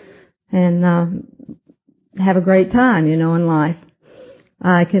and have a great time, in life.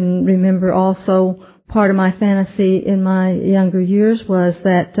 I can remember also part of my fantasy in my younger years was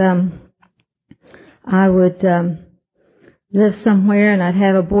that I would live somewhere and I'd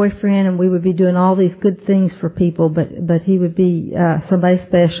have a boyfriend and we would be doing all these good things for people, but he would be somebody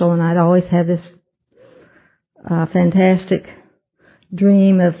special, and I'd always have this fantastic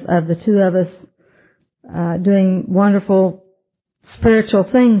dream of the two of us doing wonderful spiritual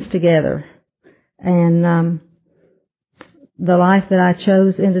things together. And the life that I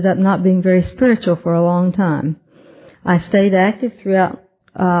chose ended up not being very spiritual for a long time. I stayed active throughout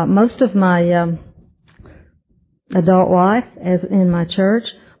most of my adult life as in my church,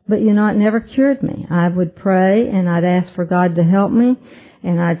 but it never cured me. I would pray and I'd ask for God to help me,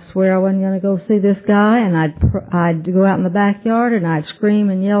 and I'd swear I wasn't going to go see this guy, and I'd go out in the backyard and I'd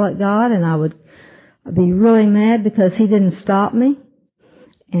scream and yell at God, and I would be really mad because he didn't stop me.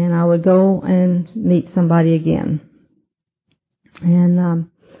 and I would go and meet somebody again. And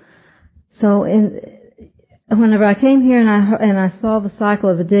so whenever I came here and I saw the cycle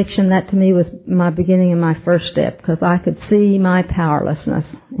of addiction, that to me was my beginning and my first step, because I could see my powerlessness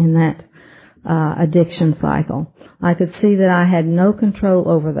in that addiction cycle. I could see that I had no control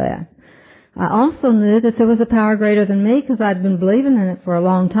over that. I also knew that there was a power greater than me, because I'd been believing in it for a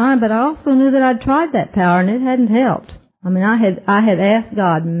long time, but I also knew that I'd tried that power and it hadn't helped. I mean, I had asked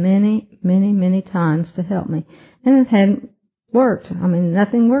God many, many, many times to help me, and it hadn't worked. I mean,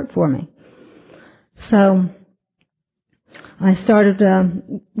 nothing worked for me. So I started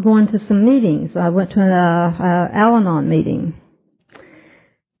going to some meetings. I went to an Al-Anon meeting,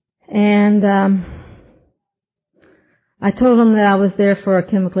 and I told them that I was there for a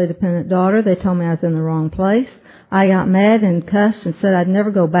chemically dependent daughter. They told me I was in the wrong place. I got mad and cussed and said I'd never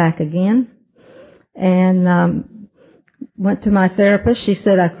go back again, and went to my therapist. She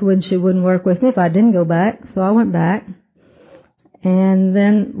said she wouldn't work with me if I didn't go back, so I went back. And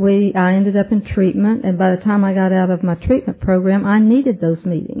then I ended up in treatment, and by the time I got out of my treatment program, I needed those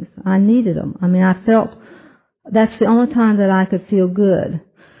meetings. I needed them. I mean, I felt that's the only time that I could feel good.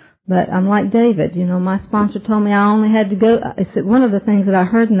 But I'm like David, my sponsor told me I only had to go. I said one of the things that I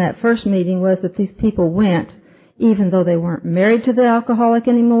heard in that first meeting was that these people went even though they weren't married to the alcoholic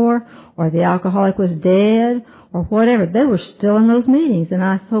anymore, or the alcoholic was dead, or whatever. They were still in those meetings. And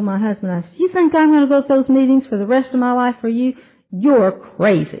I told my husband, I said, you think I'm going to go to those meetings for the rest of my life for you? You're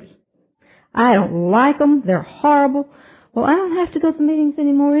crazy. I don't like them. They're horrible. Well, I don't have to go to meetings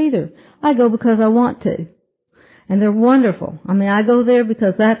anymore either. I go because I want to. And they're wonderful. I mean, I go there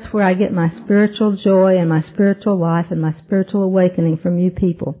because that's where I get my spiritual joy and my spiritual life and my spiritual awakening from you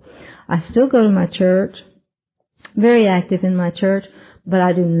people. I still go to my church, very active in my church, but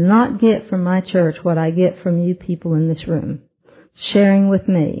I do not get from my church what I get from you people in this room, sharing with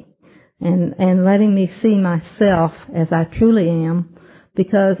me and letting me see myself as I truly am,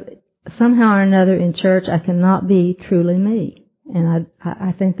 because somehow or another in church I cannot be truly me. And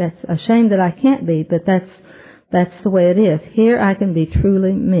I think that's a shame that I can't be, but that's the way it is. Here I can be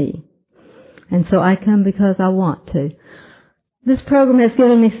truly me. And so I come because I want to. This program has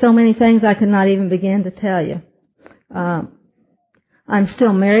given me so many things I could not even begin to tell you. I'm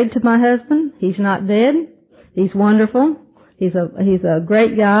still married to my husband. He's not dead. He's wonderful. He's a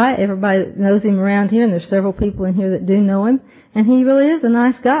great guy. Everybody knows him around here, and there's several people in here that do know him. And he really is a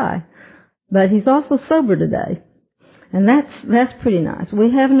nice guy. But he's also sober today. And that's pretty nice.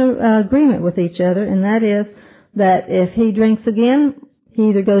 We have an agreement with each other, and that is that if he drinks again, he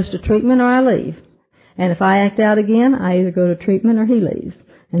either goes to treatment or I leave. And if I act out again, I either go to treatment or he leaves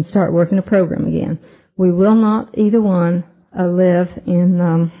and start working a program again. We will not, either one, live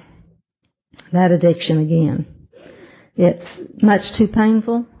in that addiction again. It's much too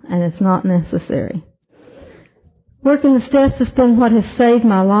painful, and it's not necessary. Working the steps has been what has saved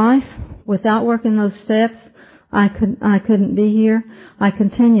my life. Without working those steps, I couldn't be here. I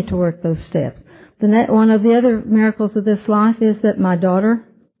continue to work those steps. One of the other miracles of this life is that my daughter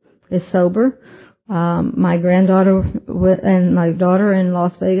is sober. My granddaughter and my daughter are in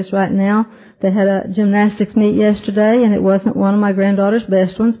Las Vegas right now. They had a gymnastics meet yesterday, and it wasn't one of my granddaughter's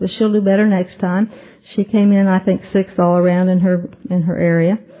best ones, but she'll do better next time. She came in, I think, 6th all around in her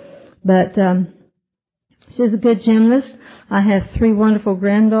area. But she's a good gymnast. I have 3 wonderful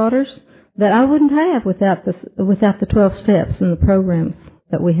granddaughters that I wouldn't have without the 12 steps and the programs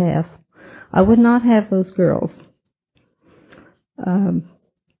that we have. I would not have those girls.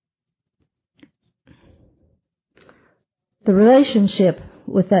 The relationship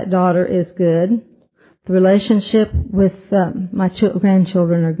with that daughter is good. The relationship with my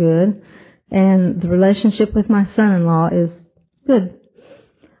grandchildren are good. And the relationship with my son-in-law is good.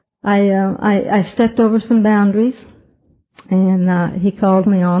 I stepped over some boundaries, and he called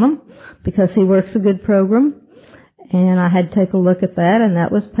me on them because he works a good program. And I had to take a look at that, and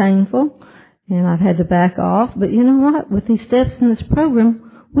that was painful. And I've had to back off. But you know what? With these steps in this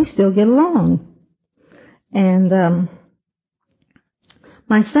program, we still get along. And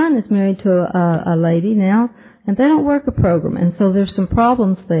my son is married to a lady now, and they don't work a program, and so there's some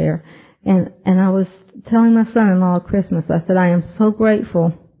problems there. And I was telling my son-in-law at Christmas, I said, I am so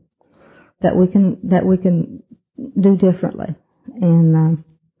grateful that we can do differently. And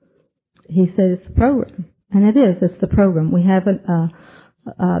he said, it's the program. And it is. It's the program. We have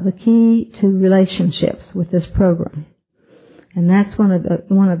the key to relationships with this program. And that's one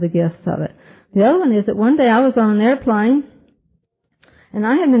of the gifts of it. The other one is that one day I was on an airplane, and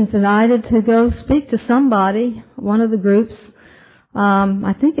I had been invited to go speak to somebody, one of the groups.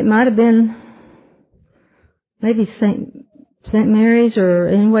 I think it might have been maybe St. Mary's, or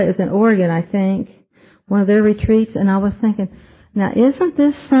anyway, it was in Oregon, I think, one of their retreats, and I was thinking, now isn't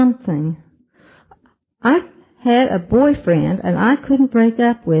this something? I had a boyfriend, and I couldn't break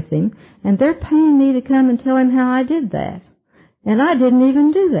up with him, and they're paying me to come and tell him how I did that. And I didn't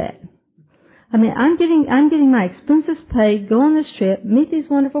even do that. I mean, I'm getting my expenses paid, go on this trip, meet these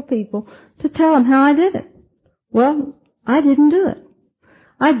wonderful people, to tell them how I did it. Well, I didn't do it.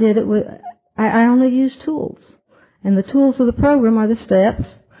 I did it with, I only used tools. And the tools of the program are the steps,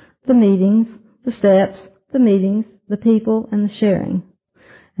 the meetings, the steps, the meetings, the people, and the sharing.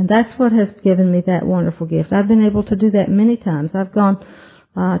 And that's what has given me that wonderful gift. I've been able to do that many times. I've gone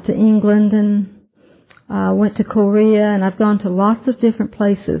to England and went to Korea, and I've gone to lots of different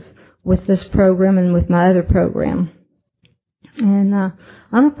places with this program and with my other program. And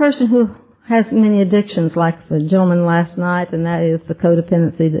I'm a person who has many addictions, like the gentleman last night, and that is the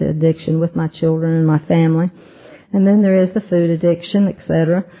codependency addiction with my children and my family. And then there is the food addiction,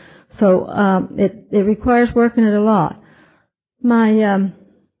 etc. So it requires working it a lot.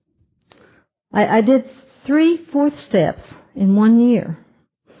 I did 3 fourth steps in 1 year,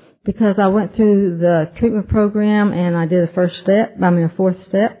 because I went through the treatment program and I did a fourth step.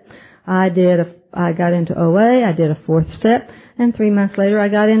 I got into OA, I did a 4th step, and 3 months later I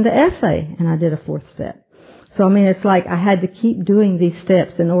got into SA and I did a 4th step. So I mean, it's like I had to keep doing these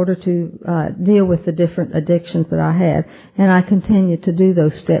steps in order to deal with the different addictions that I had, and I continue to do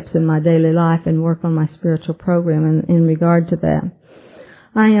those steps in my daily life and work on my spiritual program in regard to that.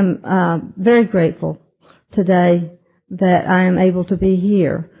 I am very grateful today that I am able to be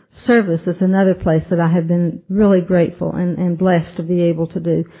here. Service is another place that I have been really grateful and blessed to be able to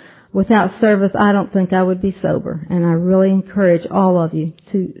do. Without service, I don't think I would be sober, and I really encourage all of you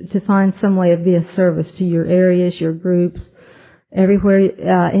to find some way of being of service to your areas, your groups,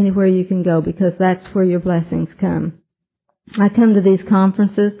 everywhere, anywhere you can go, because that's where your blessings come. I come to these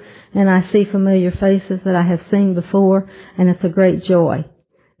conferences and I see familiar faces that I have seen before, and it's a great joy.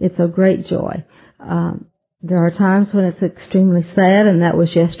 It's a great joy. There are times when it's extremely sad, and that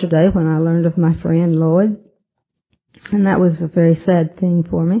was yesterday when I learned of my friend Lloyd, and that was a very sad thing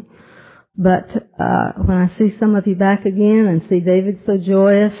for me. But when I see some of you back again and see David so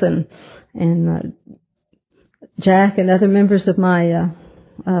joyous and Jack and other members of my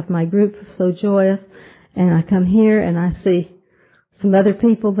group so joyous, and I come here and I see some other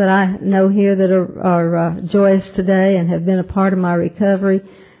people that I know here that are joyous today and have been a part of my recovery,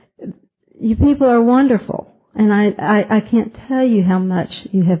 you people are wonderful. And I can't tell you how much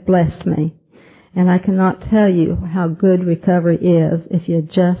you have blessed me. And I cannot tell you how good recovery is if you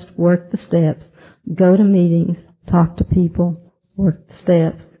just work the steps, go to meetings, talk to people, work the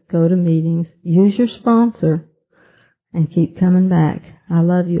steps, go to meetings, use your sponsor, and keep coming back. I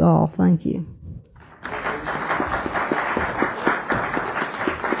love you all. Thank you.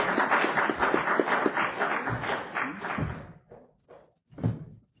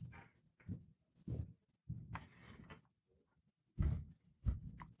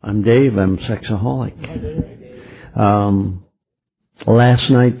 I'm Dave. I'm sexaholic. Last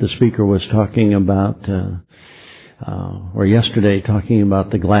night the speaker was talking about, or yesterday talking about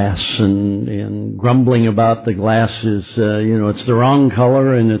the glass and grumbling about the glass is, it's the wrong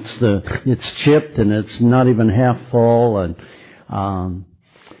color and it's chipped and it's not even half full.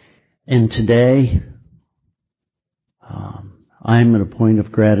 And today, I'm at a point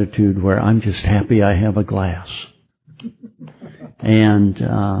of gratitude where I'm just happy I have a glass. And,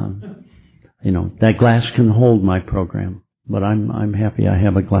 that glass can hold my program, but I'm happy I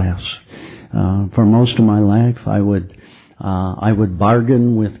have a glass. For most of my life, I would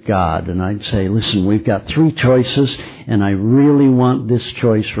bargain with God, and I'd say, listen, we've got 3 choices, and I really want this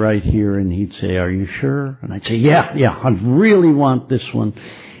choice right here. And he'd say, are you sure? And I'd say, yeah, I really want this one.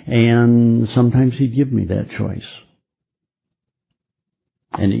 And sometimes he'd give me that choice.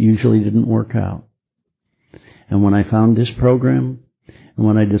 And it usually didn't work out. And when I found this program, and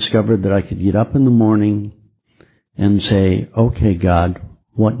when I discovered that I could get up in the morning and say, okay, God,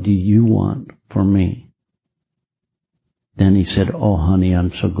 what do you want for me? Then he said, oh, honey,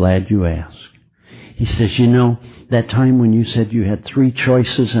 I'm so glad you asked. He says, that time when you said you had 3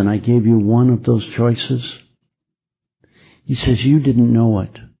 choices and I gave you one of those choices? He says, you didn't know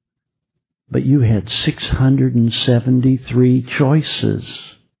it, but you had 673 choices.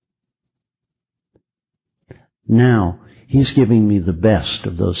 Now, he's giving me the best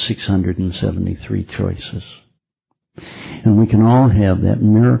of those 673 choices. And we can all have that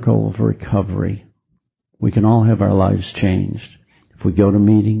miracle of recovery. We can all have our lives changed. If we go to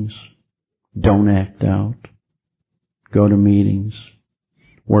meetings, don't act out. Go to meetings,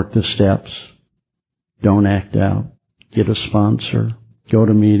 work the steps, don't act out, get a sponsor, go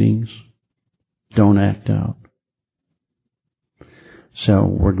to meetings, don't act out. So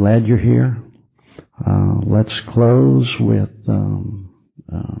we're glad you're here. Let's close with,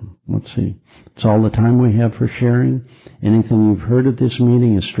 let's see, it's all the time we have for sharing. Anything you've heard at this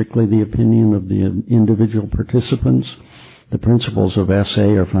meeting is strictly the opinion of the individual participants. The principles of SA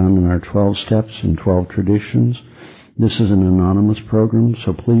are found in our 12 steps and 12 traditions. This is an anonymous program,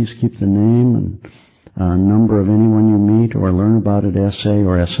 so please keep the name and number of anyone you meet or learn about at SA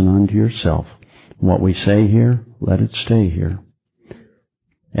or S-Anon to yourself. What we say here, let it stay here.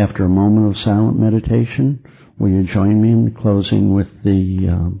 After a moment of silent meditation, will you join me in closing with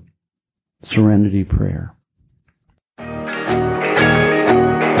the Serenity Prayer?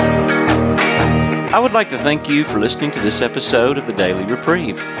 I would like to thank you for listening to this episode of the Daily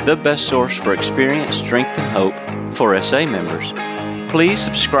Reprieve, the best source for experience, strength, and hope for SA members. Please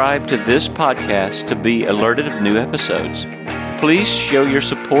subscribe to this podcast to be alerted of new episodes. Please show your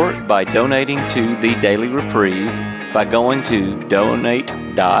support by donating to the Daily Reprieve by going to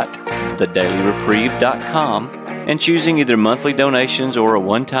donate.thedailyreprieve.com and choosing either monthly donations or a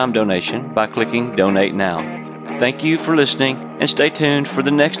one-time donation by clicking Donate Now. Thank you for listening, and stay tuned for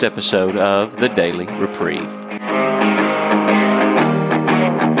the next episode of The Daily Reprieve.